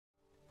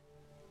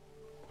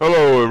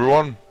Hello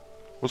everyone,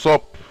 what's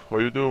up? How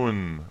you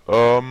doing?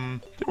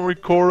 Didn't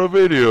record a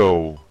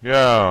video.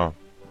 Yeah.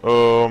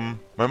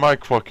 My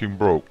mic fucking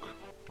broke.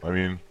 I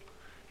mean,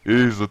 it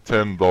is a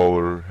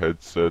 $10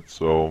 headset,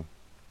 so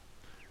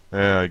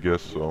I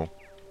guess so.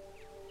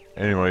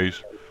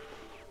 Anyways,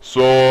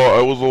 so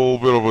I was a little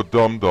bit of a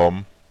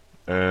dum-dum,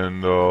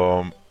 and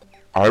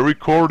I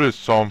recorded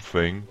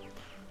something,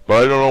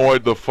 but I don't know why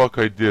the fuck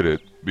I did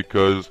it,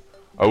 because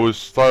I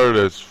was tired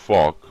as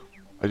fuck.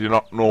 I did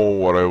not know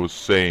what I was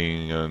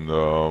saying, and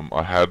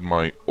I had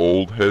my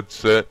old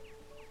headset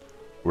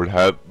where it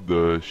had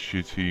the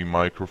shitty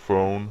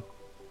microphone,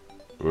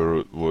 where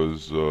it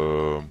was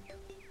the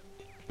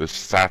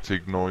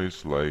static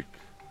noise, like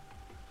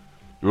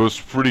it was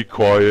pretty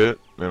quiet,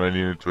 and I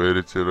needed to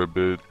edit it a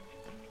bit.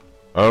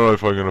 I don't know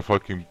if I'm gonna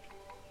fucking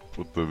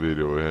put the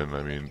video in.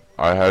 I mean,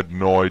 I had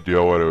no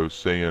idea what I was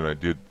saying, and I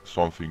did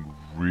something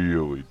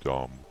really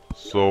dumb.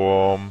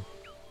 So I'm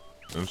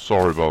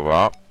sorry about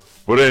that.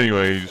 But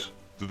anyways,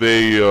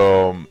 today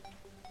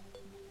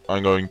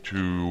I'm going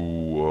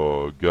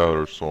to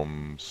gather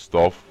some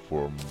stuff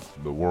from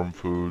the worm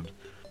food,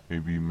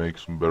 maybe make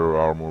some better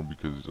armor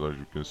because as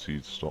you can see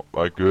it's not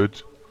that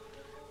good.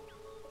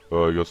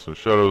 I got some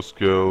shadow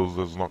skills,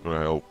 that's not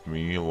gonna help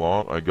me a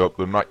lot. I got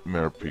the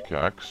nightmare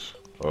pickaxe,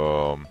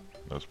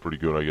 that's pretty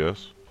good I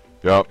guess.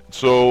 Yeah,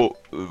 so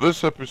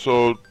this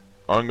episode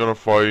I'm gonna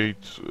fight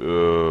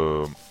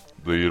the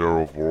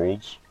Eater of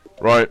Worlds.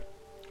 Right.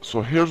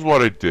 So here's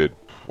what I did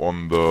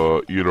on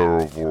the Eater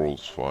of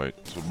Worlds fight.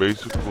 So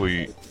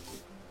basically,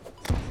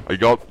 I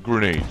got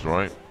grenades,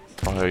 right?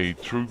 I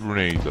threw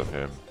grenades at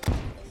him.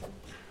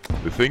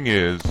 The thing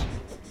is,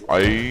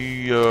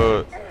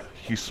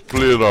 he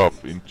split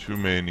up in too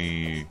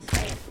many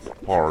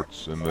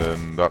parts, and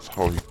then that's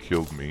how he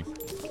killed me.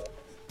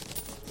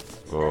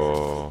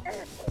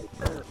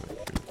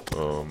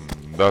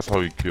 That's how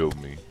he killed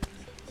me.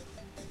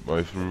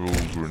 I threw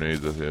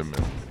grenades at him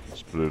and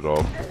split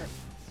up.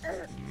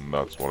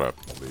 That's what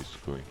happened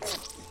basically.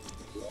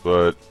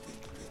 But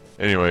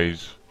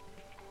anyways,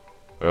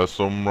 I have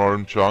some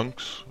rotten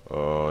chunks.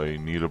 I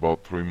need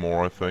about 3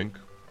 more I think.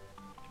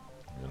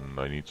 And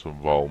I need some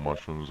vowel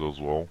mushrooms as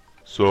well.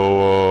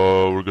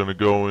 So we're gonna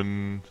go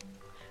in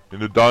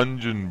the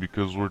dungeon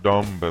because we're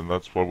dumb and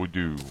that's what we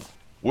do.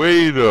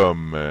 Wait a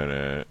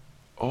minute.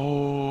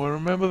 Oh, I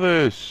remember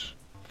this.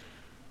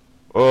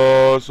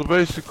 So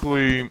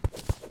basically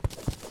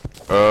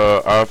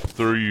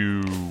after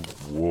you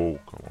whoa,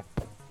 come on.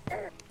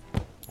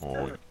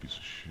 Oh, you piece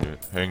of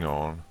shit. Hang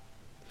on.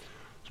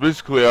 So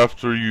basically,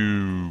 after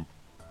you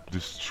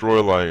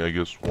destroy, like, I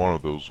guess one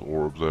of those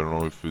orbs, I don't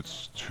know if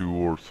it's 2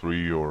 or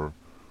 3 or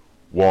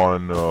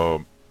 1,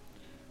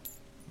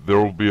 there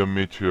will be a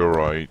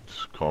meteorite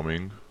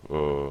coming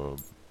to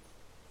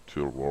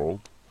your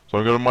world. So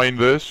I'm gonna mine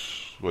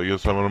this. I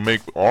guess I'm gonna make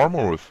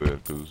armor with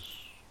it, because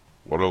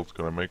what else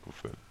can I make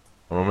with it?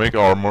 I'm gonna make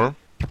armor.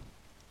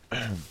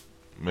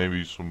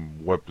 Maybe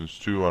some weapons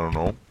too, I don't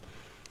know.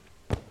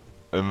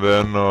 And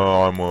then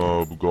I'm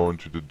go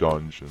into the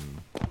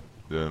dungeon.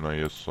 Then I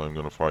guess I'm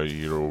gonna fight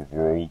Eater of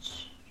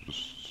Worlds,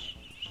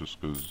 just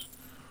cause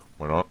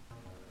why not?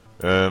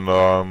 And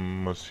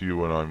I'll see you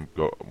when I'm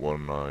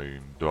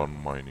done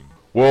mining.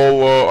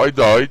 Well, I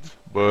died,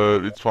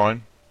 but it's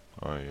fine.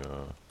 I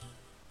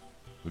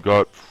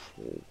got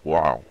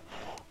wow,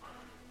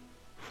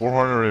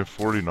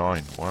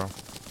 449. Wow.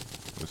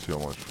 Let's see how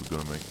much we're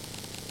gonna make.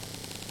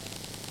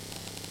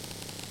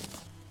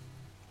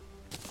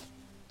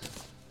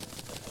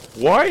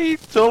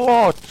 Quite a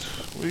lot!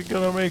 We're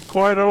gonna make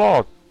quite a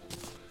lot.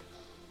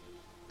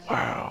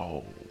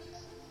 Wow.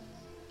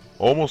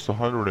 Almost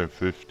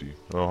 150.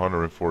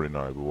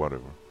 149, but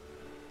whatever.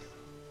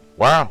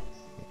 Wow.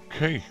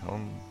 Okay,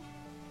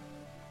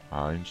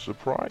 I'm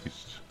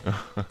surprised.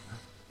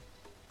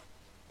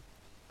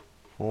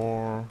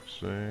 4,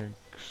 6.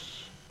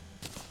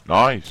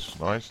 Nice.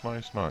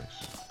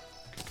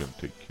 Can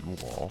take you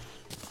off.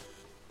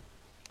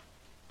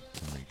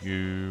 Make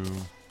you.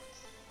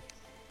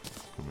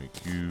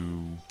 Make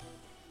you.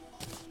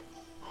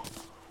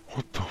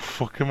 What the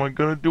fuck am I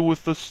gonna do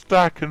with the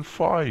stack and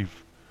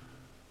 5?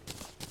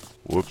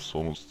 Whoops,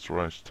 almost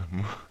trashed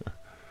him.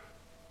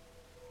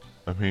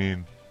 I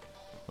mean,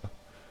 at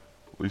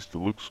least it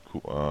looks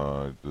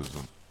cool. It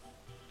doesn't.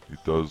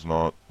 It does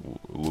not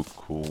look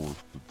cool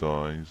with the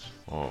dies.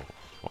 Oh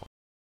fuck.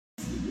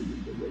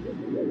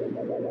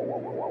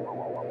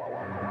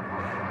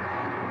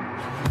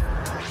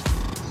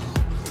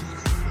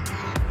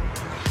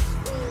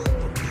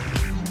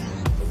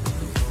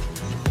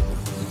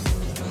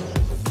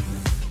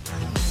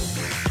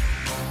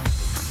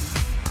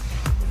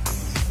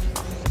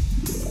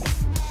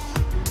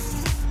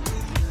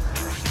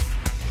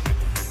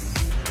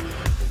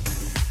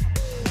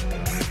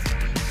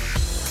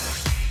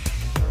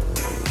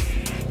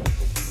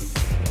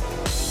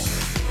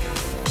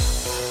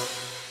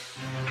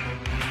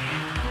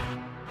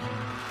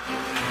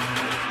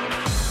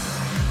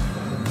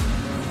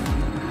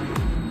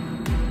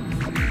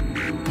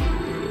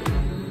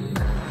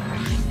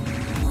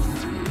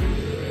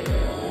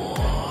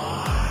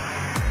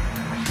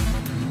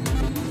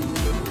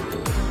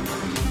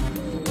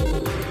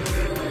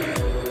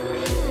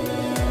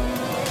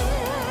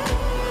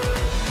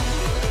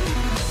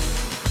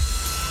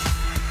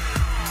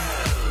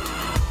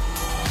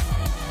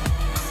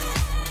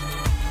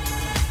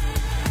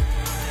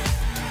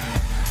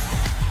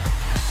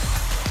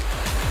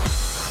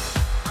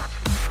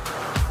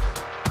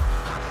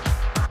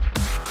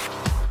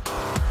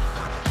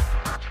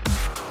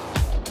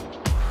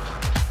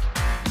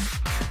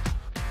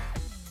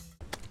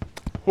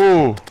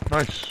 Oh,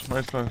 nice,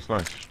 nice, nice,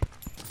 nice.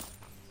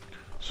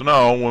 So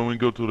now, when we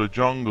go to the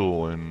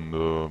jungle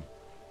and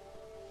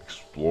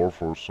explore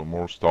for some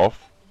more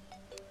stuff,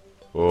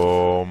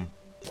 we're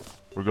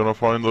gonna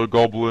find the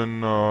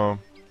goblin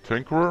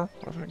tinkerer,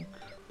 I think.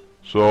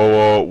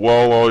 So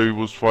while I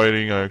was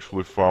fighting, I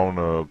actually found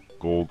a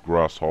gold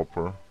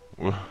grasshopper.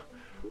 I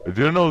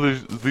didn't know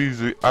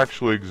these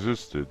actually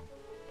existed.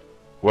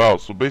 Wow,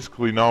 so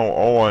basically now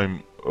all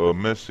I'm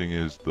missing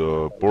is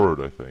the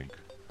bird, I think.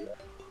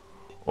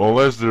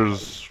 Unless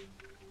there's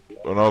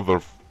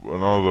another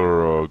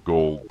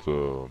gold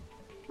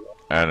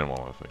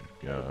animal, I think.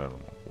 Yeah,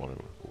 animal,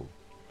 whatever. Cool.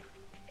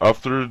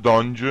 After the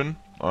dungeon,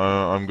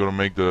 I'm gonna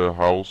make the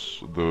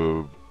house,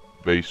 the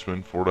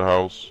basement for the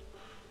house,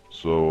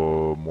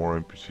 so more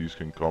NPCs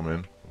can come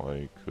in,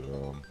 like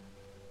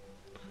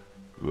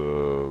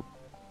the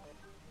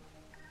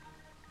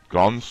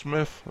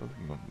gunsmith.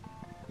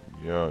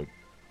 Yeah, I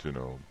don't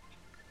know.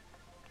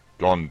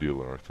 Gun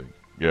dealer, I think.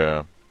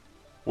 Yeah.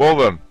 Well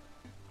then,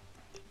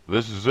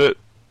 this is it.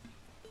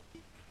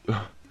 This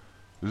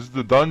is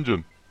the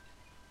dungeon.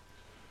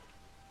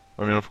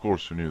 I mean, of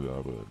course you knew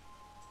that, but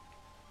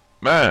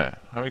man,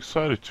 I'm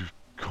excited to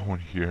go in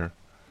here.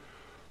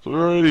 So we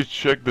already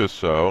checked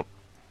this out.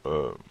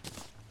 This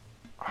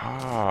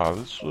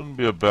wouldn't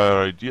be a bad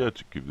idea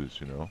to keep this,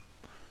 you know,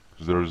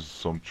 because there's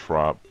some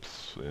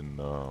traps in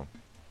the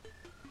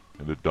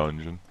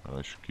dungeon, and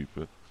I should keep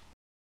it.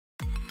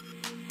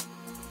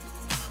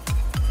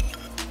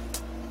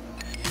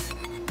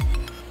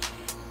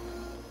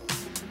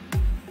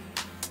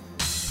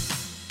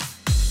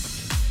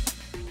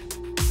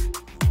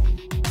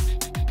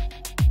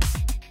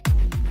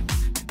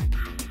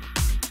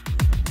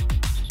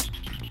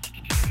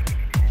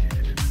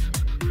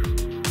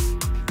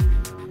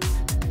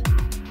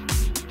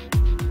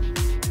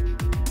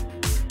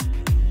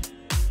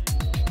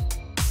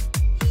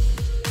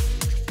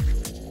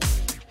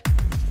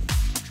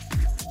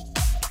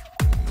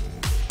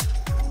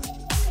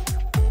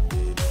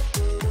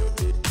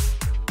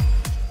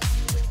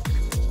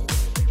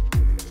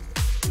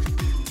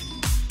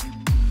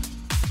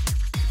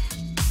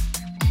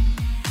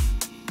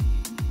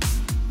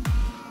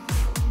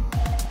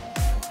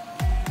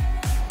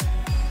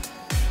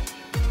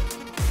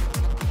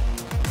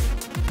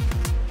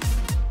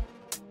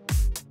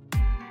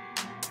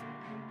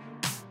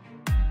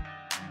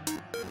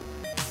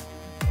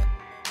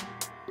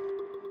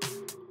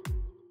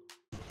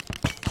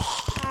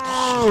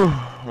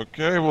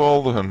 Okay,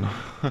 well then.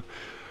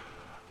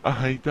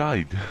 I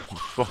died.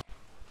 Fuck.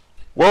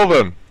 Well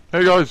then.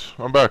 Hey guys,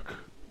 I'm back.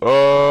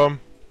 So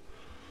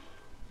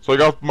I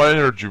got my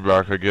energy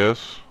back, I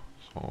guess.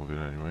 Some of it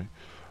anyway.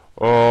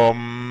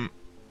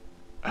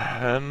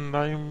 And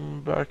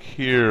I'm back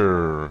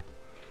here.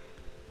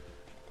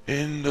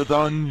 In the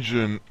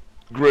dungeon.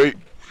 Great.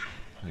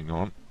 Hang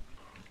on.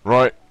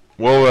 Right.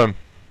 Well then.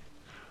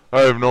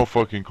 I have no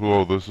fucking clue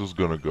how this is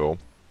gonna go.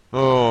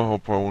 Oh, I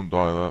hope I won't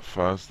die that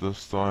fast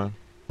this time.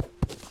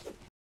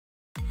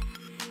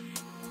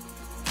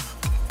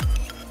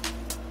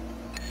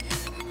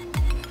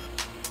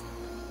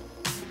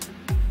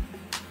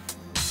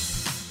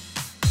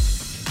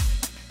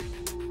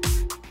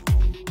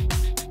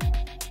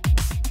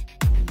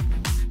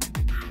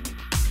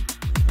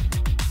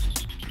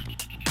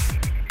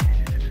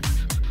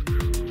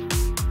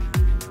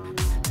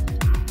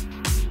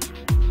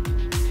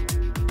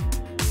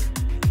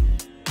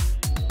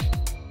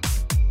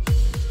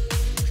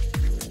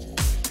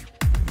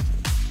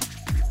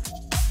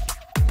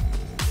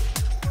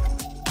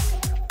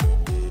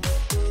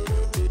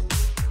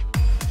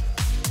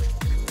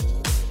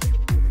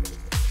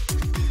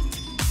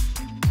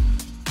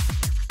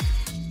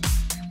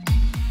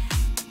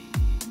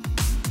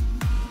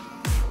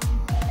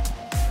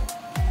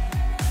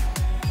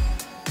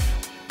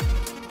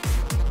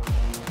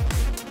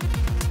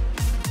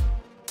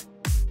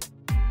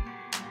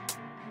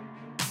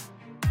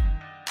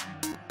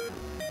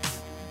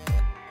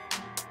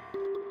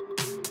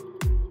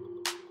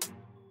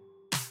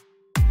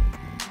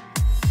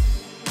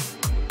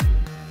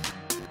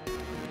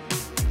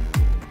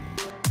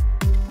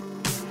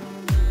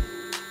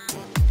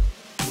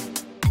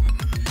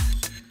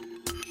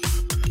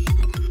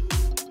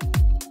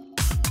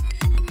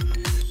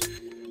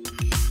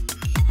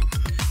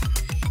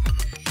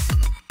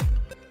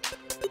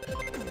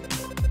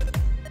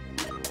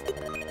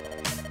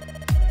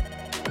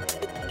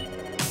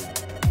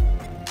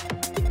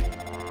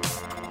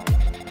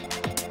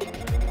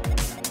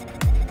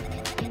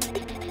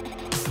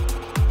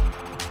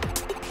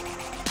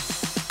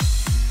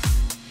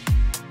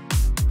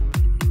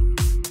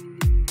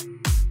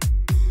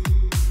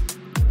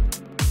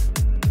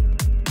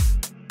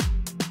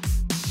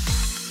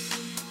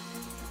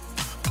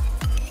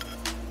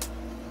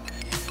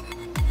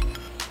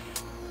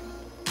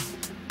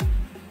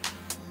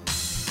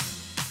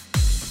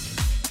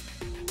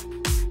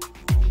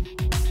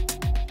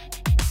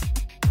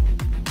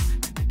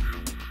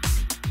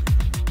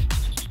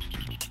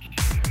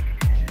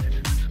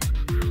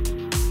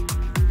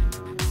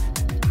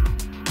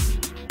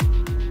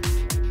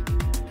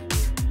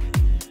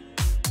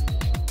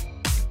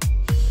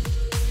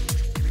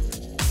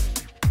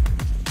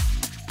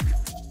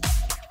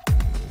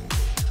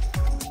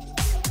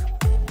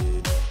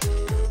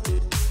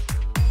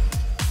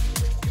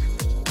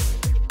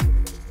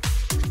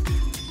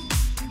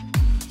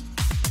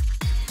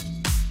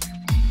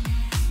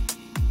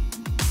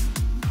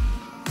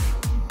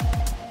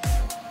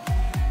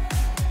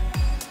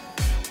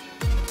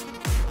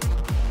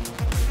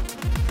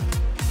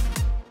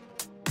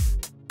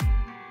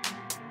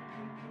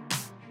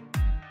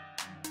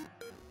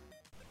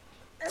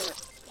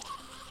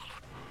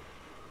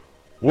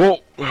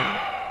 Well,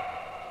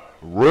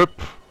 rip.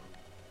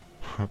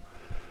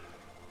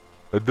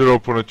 I did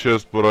open a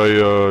chest, but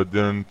I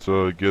didn't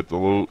get the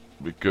loot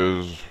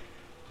because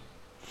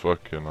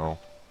fucking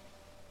hell.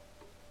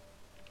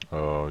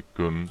 I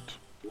couldn't.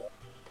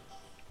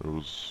 There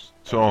was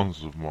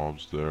tons of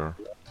mobs there.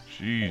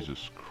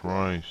 Jesus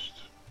Christ.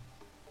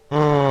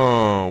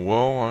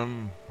 Well,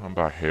 I'm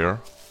back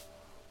here.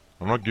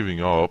 I'm not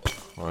giving up.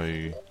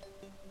 I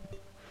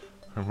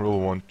really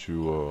want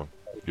to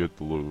get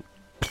the loot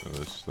in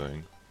this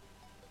thing.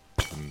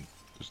 In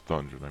this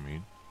dungeon, I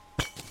mean.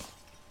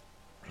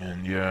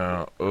 And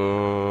yeah,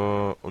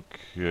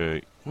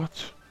 okay.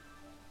 What?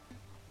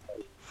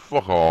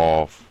 Fuck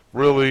off.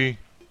 Really?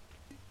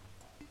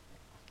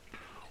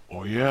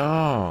 Oh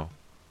yeah!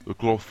 The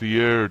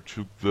clothier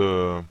took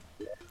the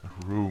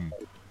room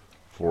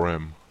for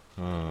him.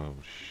 Oh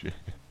shit.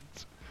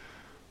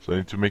 So I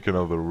need to make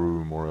another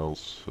room or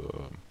else,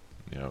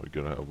 yeah, we're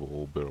gonna have a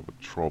little bit of a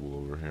trouble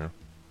over here.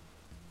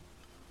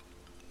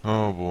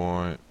 Oh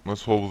boy.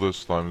 Let's hope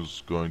this time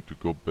is going to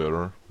go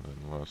better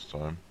than last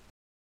time.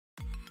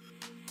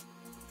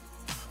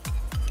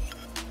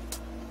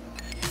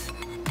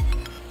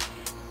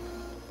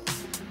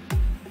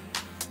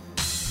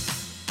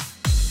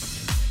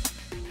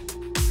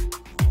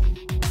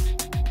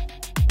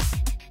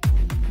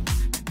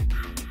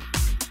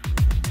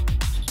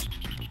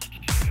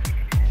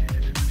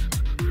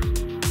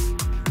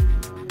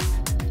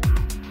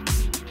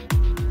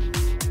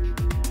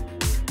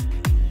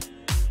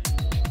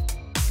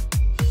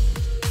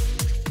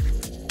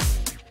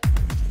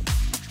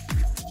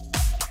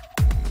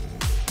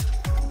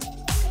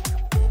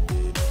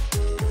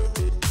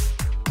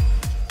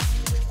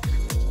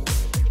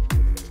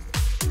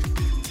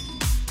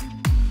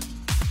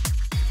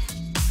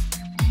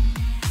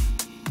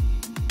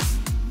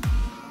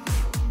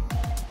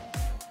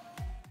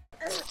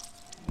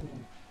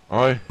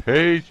 I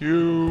hate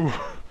you!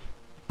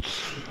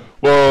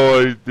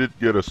 Well, I did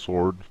get a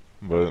sword,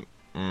 but,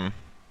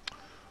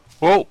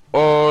 well,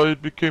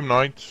 it became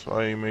night.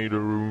 I made a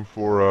room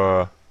for,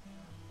 a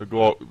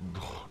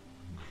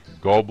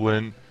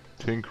goblin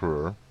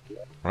tinkerer,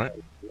 right?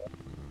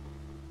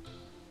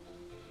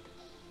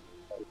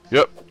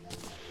 Yep,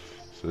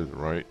 said it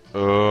right.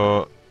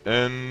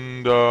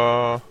 And,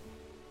 I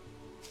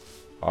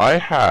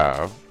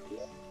have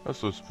a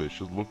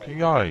suspicious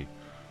looking eye.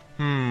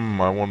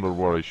 I wonder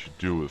what I should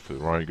do with it,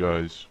 right,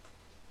 guys?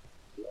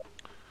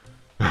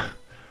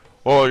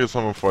 Well, I guess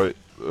I'm gonna fight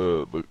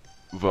the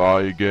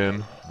eye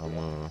again.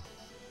 I'm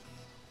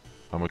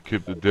gonna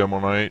keep the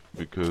Demonite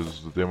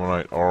because the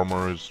Demonite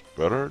armor is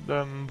better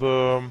than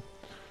the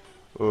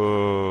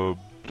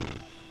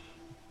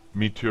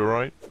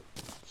Meteorite.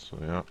 So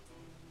yeah,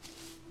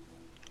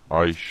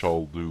 I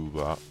shall do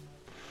that.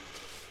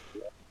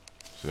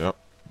 So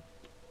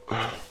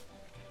yeah,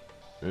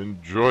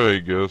 enjoy, I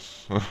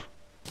guess.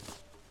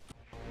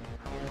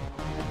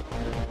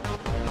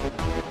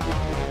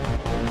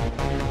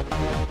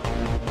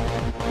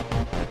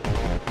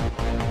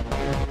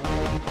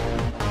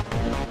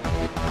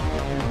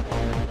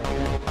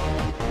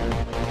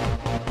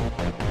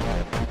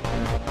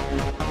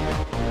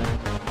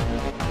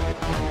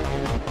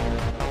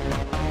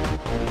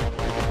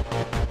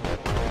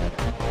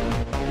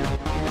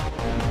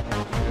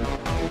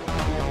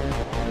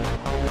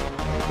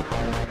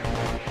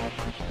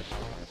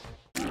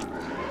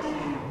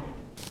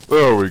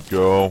 There we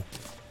go.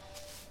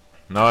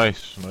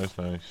 Nice, nice,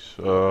 nice.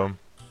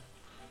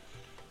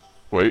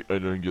 Wait, I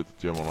didn't get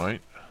the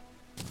Demonite.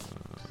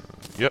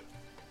 Yep,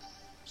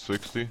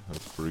 60.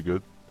 That's pretty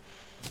good.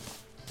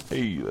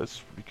 Hey, that's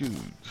pretty good.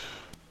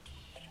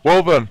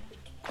 Well then,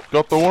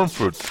 got the worm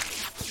food.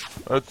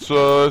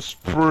 That's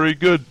pretty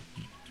good.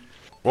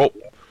 Well,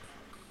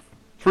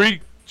 3,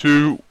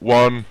 2,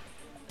 1. I'm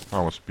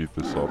gonna speed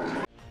this up.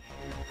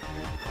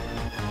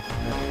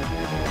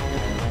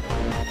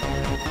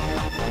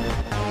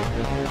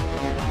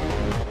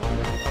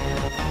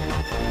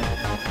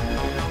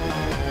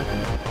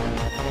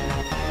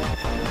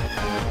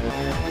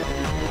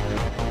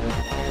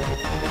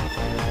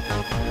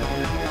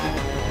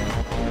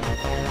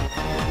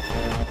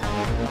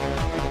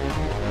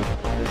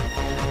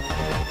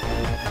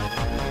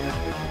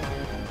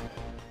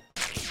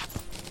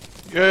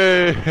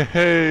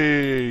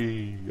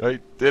 Yay! I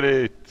did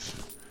it!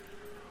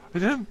 I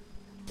didn't...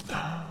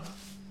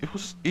 It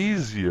was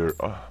easier.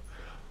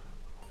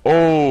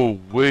 Oh,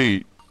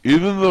 wait.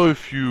 Even though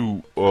if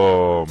you,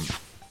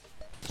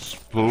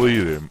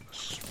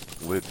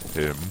 split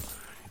him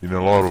in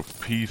a lot of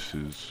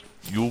pieces,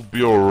 you'll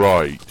be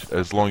alright,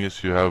 as long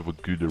as you have a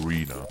good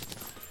arena.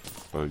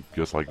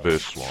 Just like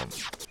this one.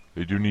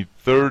 They do need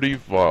 30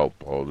 vile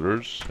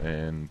powders,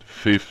 and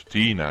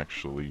 15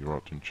 actually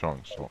rotten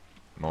chunks, so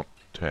not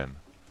 10.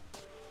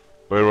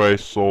 By the way, I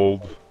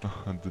sold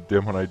the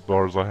Demonite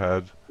bars I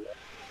had.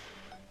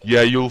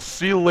 Yeah, you'll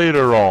see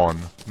later on,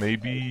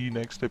 maybe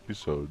next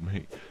episode,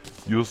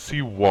 you'll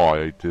see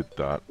why I did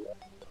that.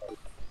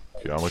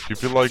 Okay, I'm gonna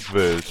keep it like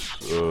this,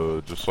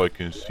 just so I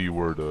can see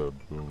where the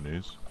boon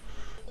is.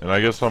 And I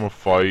guess I'm gonna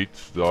fight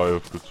the Eye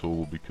of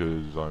Cthulhu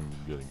because I'm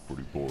getting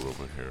pretty bored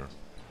over here.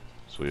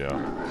 So yeah.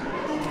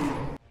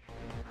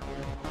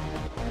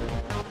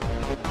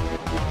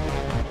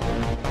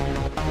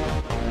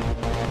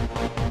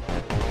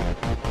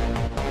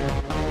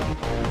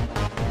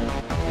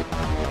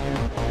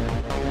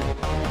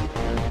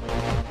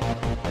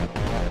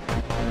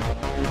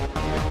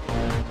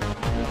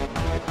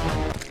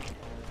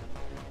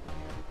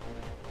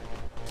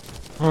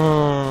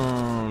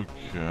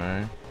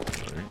 Okay.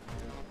 Right.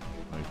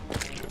 I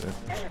get it.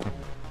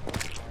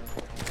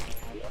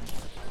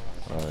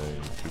 I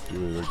could do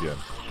it again.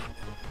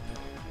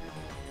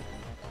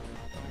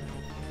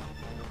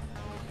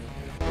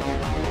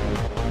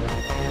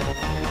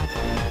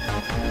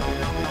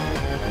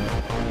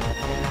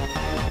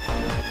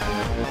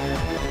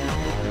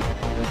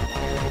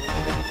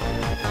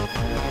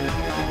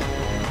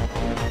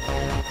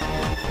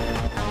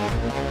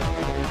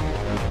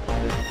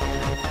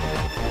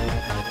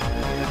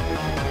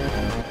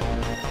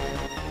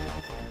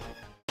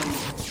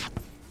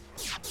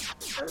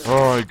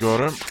 Oh, I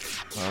got him.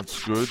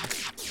 That's good.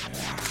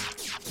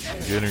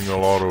 Getting a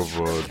lot of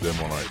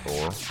demonite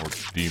ore, or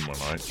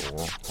demonite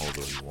ore,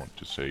 however you want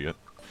to say it.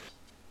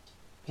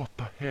 What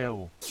the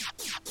hell?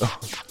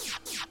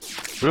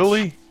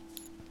 Really?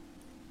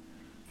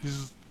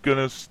 He's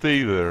gonna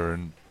stay there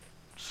and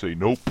say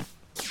nope.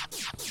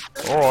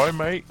 Alright,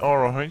 mate.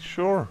 Alright,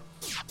 sure.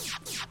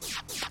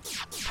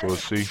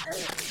 Pussy.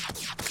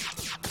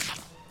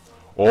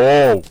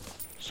 Oh!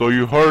 So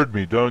you heard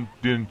me,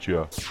 didn't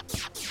you?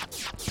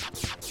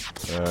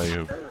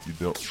 You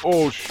don't.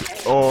 Oh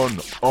shit! Oh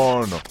no!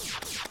 Oh no!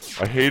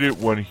 I hate it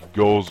when he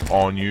goes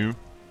on you,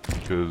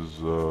 because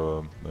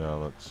yeah,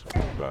 that's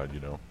bad, you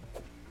know.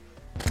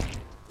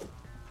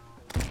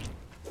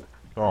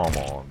 Come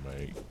on,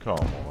 mate. Come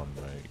on,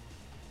 mate.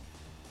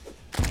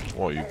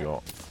 What you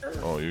got?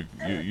 Oh, you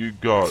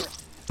got.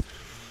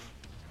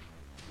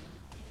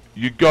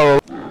 You got a.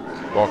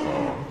 Fuck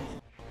off.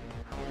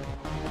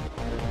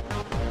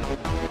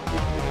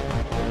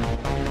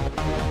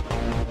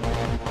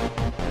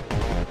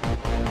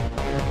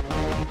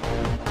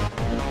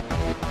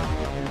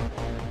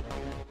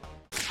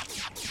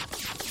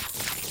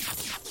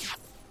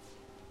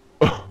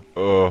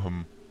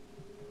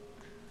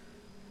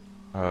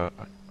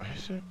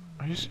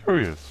 Are you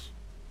serious?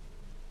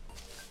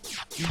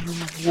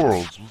 These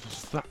worlds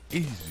was that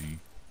easy?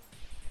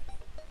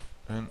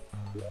 And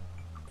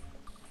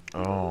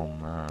oh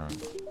man,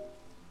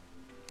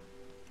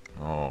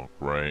 oh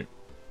great,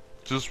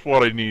 just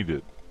what I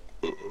needed.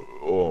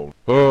 Oh,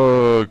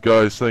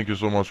 guys, thank you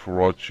so much for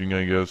watching.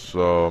 I guess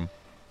we'll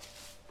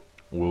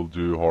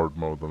do hard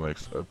mode the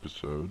next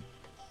episode,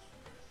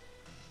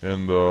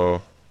 and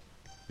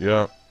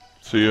yeah,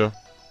 see ya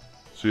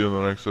in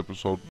the next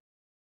episode.